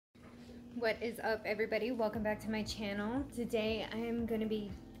What is up, everybody? Welcome back to my channel. Today I am going to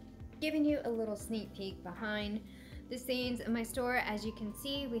be giving you a little sneak peek behind the scenes of my store. As you can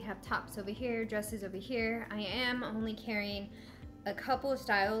see, we have tops over here, dresses over here. I am only carrying a couple of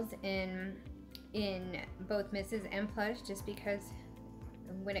styles in both misses and plush, just because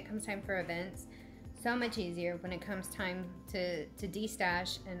when it comes time for events, so much easier. When it comes time to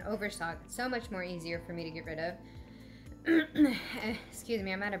destash and overstock, so much more easier for me to get rid of. Excuse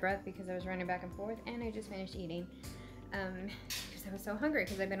me, I'm out of breath because I was running back and forth and I just finished eating because I was so hungry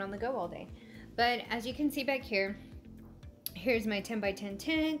because I've been on the go all day. But as you can see back here, here's my 10 by 10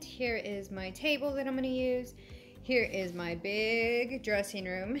 tent. Here is my table that I'm going to use. Here is my big dressing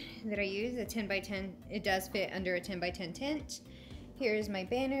room that I use, a 10 by 10. It does fit under a 10 by 10 tent. Here's my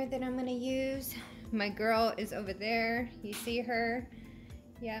banner that I'm going to use. My girl is over there. You see her?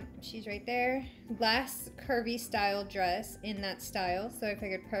 Yeah, she's right there. Glass curvy style dress in that style, so I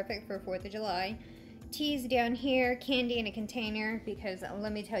figured perfect for 4th of July. Teas down here, candy in a container, because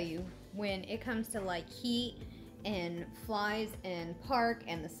let me tell you, when it comes to like heat and flies and park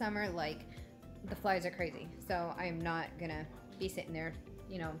and the summer, like the flies are crazy. So I'm not gonna be sitting there,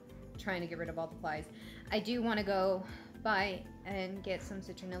 you know, trying to get rid of all the flies. I do want to go buy and get some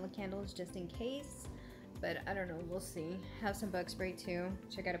citronella candles just in case. But I don't know, we'll see. Have some bug spray too,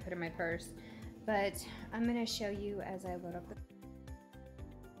 which I gotta put in my purse. But I'm gonna show you as I load up the...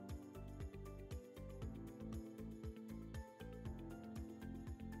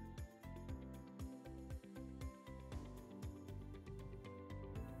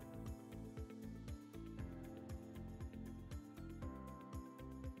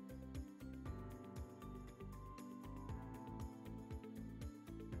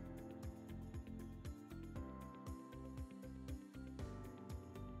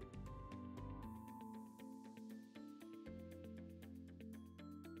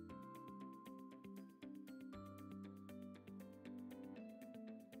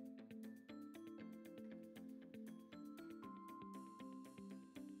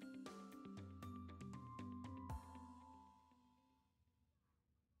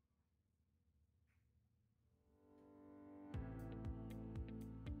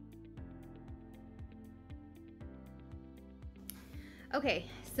 Okay,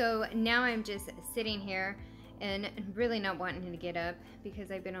 so now I'm just sitting here and really not wanting to get up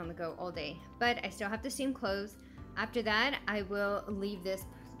because I've been on the go all day. But I still have to steam clothes. After that, I will leave this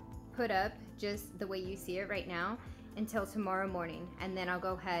put up just the way you see it right now until tomorrow morning. And then I'll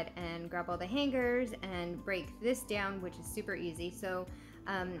go ahead and grab all the hangers and break this down, which is super easy. So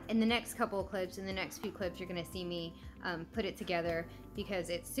in the next couple of clips, in the next few clips, you're gonna see me put it together because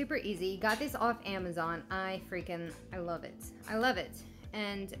it's super easy. Got this off Amazon. I love it. I love it.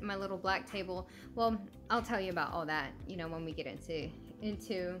 And my little black table, well, I'll tell you about all that, you know, when we get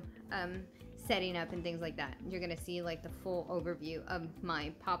into setting up and things like that. You're gonna see like the full overview of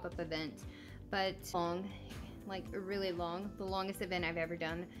my pop-up event, but long, like really long, the longest event I've ever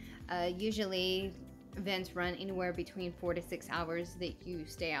done. Usually events run anywhere between 4 to 6 hours that you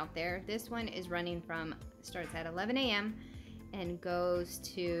stay out there. This one is running starts at 11 a.m. and goes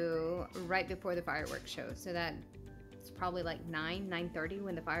to right before the fireworks show. So that it's probably like 9:30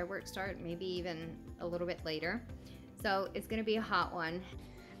 when the fireworks start, maybe even a little bit later. So it's gonna be a hot one.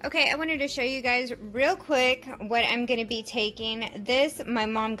 Okay, I wanted to show you guys real quick what I'm gonna be taking. This my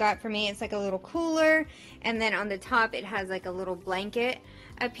mom got for me. It's like a little cooler, and then on the top it has like a little blanket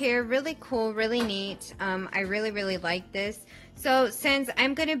up here. Really cool, really neat. I really like this. So since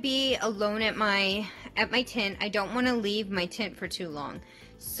I'm gonna be alone at my tent, I don't want to leave my tent for too long.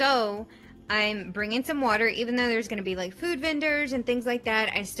 So I'm bringing some water. Even though there's gonna be like food vendors and things like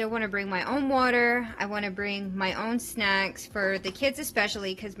that, I still want to bring my own water. I want to bring my own snacks for the kids,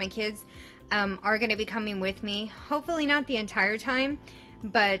 especially because my kids are gonna be coming with me. Hopefully not the entire time,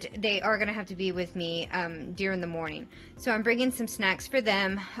 but they are gonna have to be with me during the morning. So I'm bringing some snacks for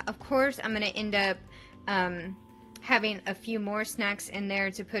them. Of course, I'm gonna end up having a few more snacks in there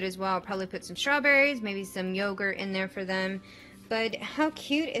to put as well. I'll probably put some strawberries, maybe some yogurt in there for them. But how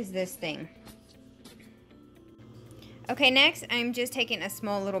cute is this thing? Okay, next I'm just taking a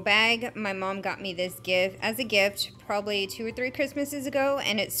small little bag. My mom got me this gift as a gift probably 2 or 3 Christmases ago,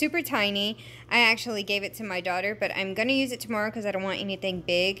 and it's super tiny. I actually gave it to my daughter, but I'm gonna use it tomorrow because I don't want anything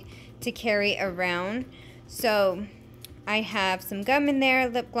big to carry around. So I have some gum in there,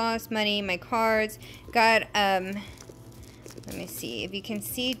 lip gloss, money, my cards. Got let me see if you can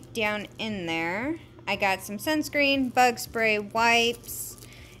see down in there. I got some sunscreen, bug spray, wipes.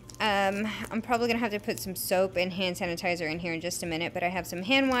 I'm probably gonna have to put some soap and hand sanitizer in here in just a minute, but I have some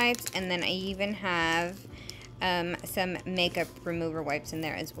hand wipes, and then I even have some makeup remover wipes in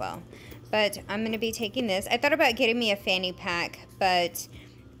there as well. But I'm going to be taking this. I thought about getting me a fanny pack, but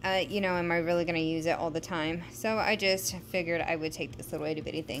you know, am I really going to use it all the time? So I just figured I would take this little itty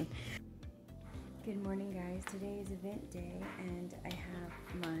bitty thing. Good morning, guys. Today is event day, and I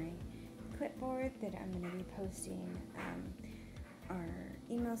have my clipboard that I'm going to be posting our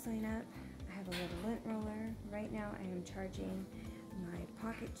email sign up. I have a little lint roller. Right now I am charging my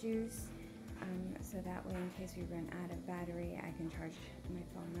pocket juice, so that way in case we run out of battery I can charge my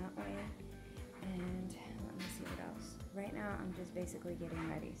phone that way. And let me see what else. Right now I'm just basically getting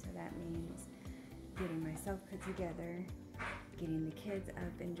ready, so that means getting myself put together, getting the kids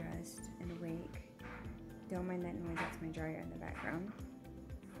up and dressed and awake. Don't mind that noise, that's my dryer in the background.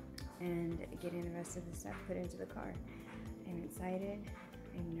 And getting the rest of the stuff put into the car. I'm excited,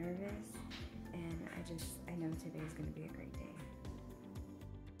 I'm nervous, and I know today's gonna be a great day.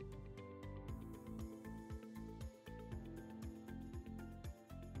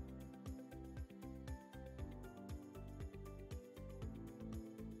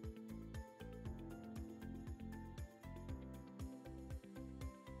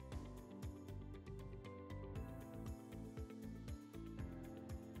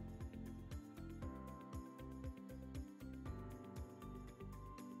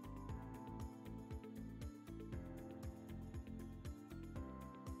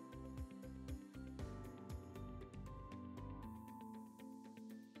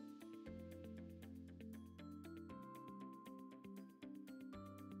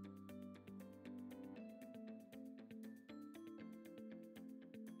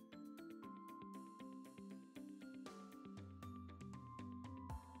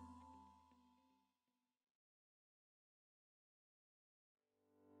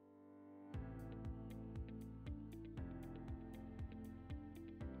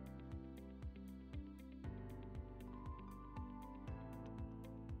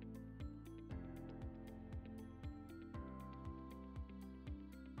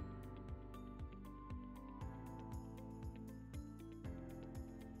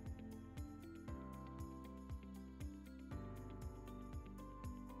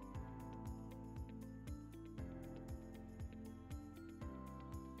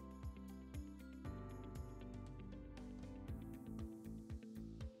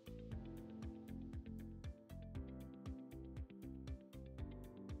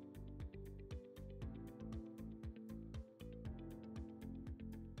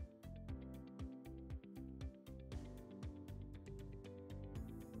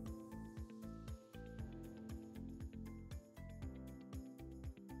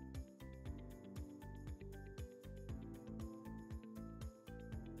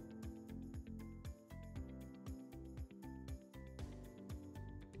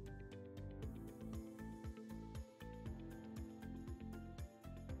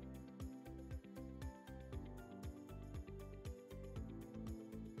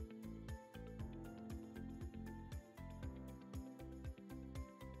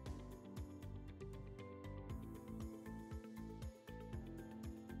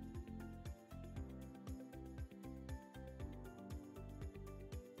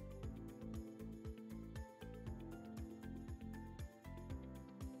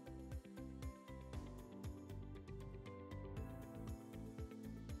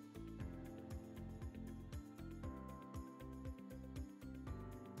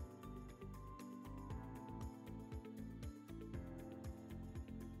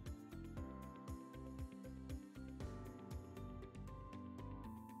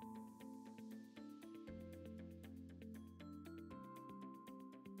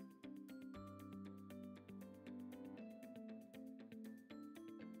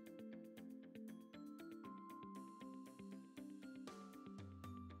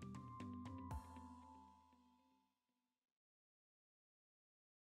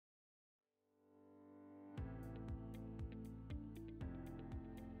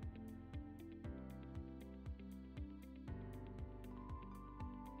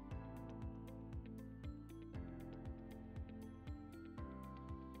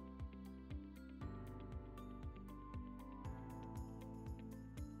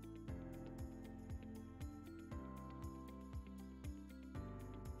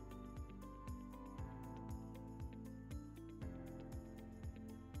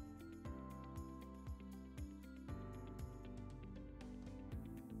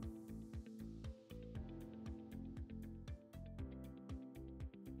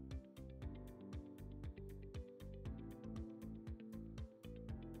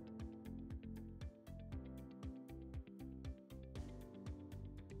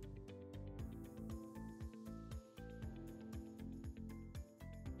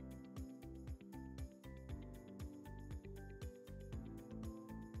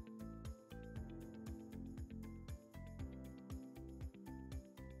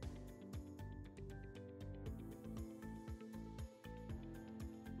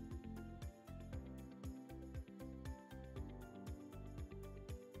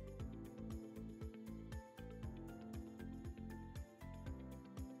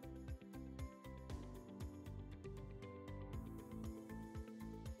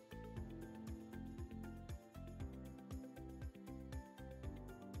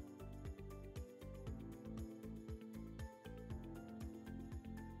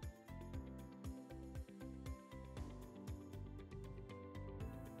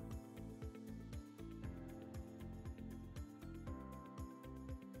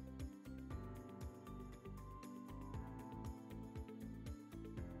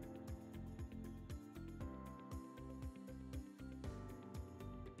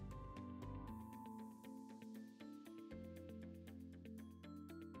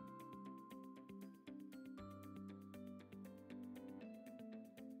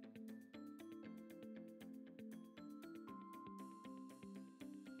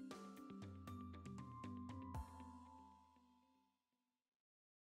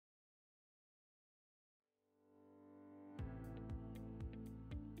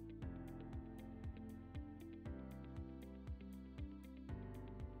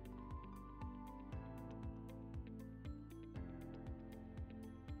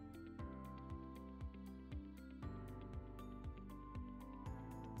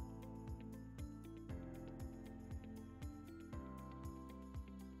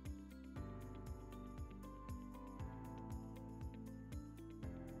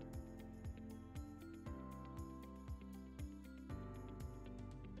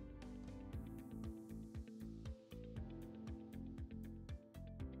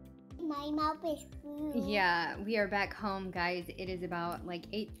 My mouth is full. Yeah, we are back home, guys. It is about like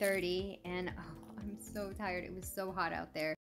 8:30, and oh, I'm so tired. It was so hot out there.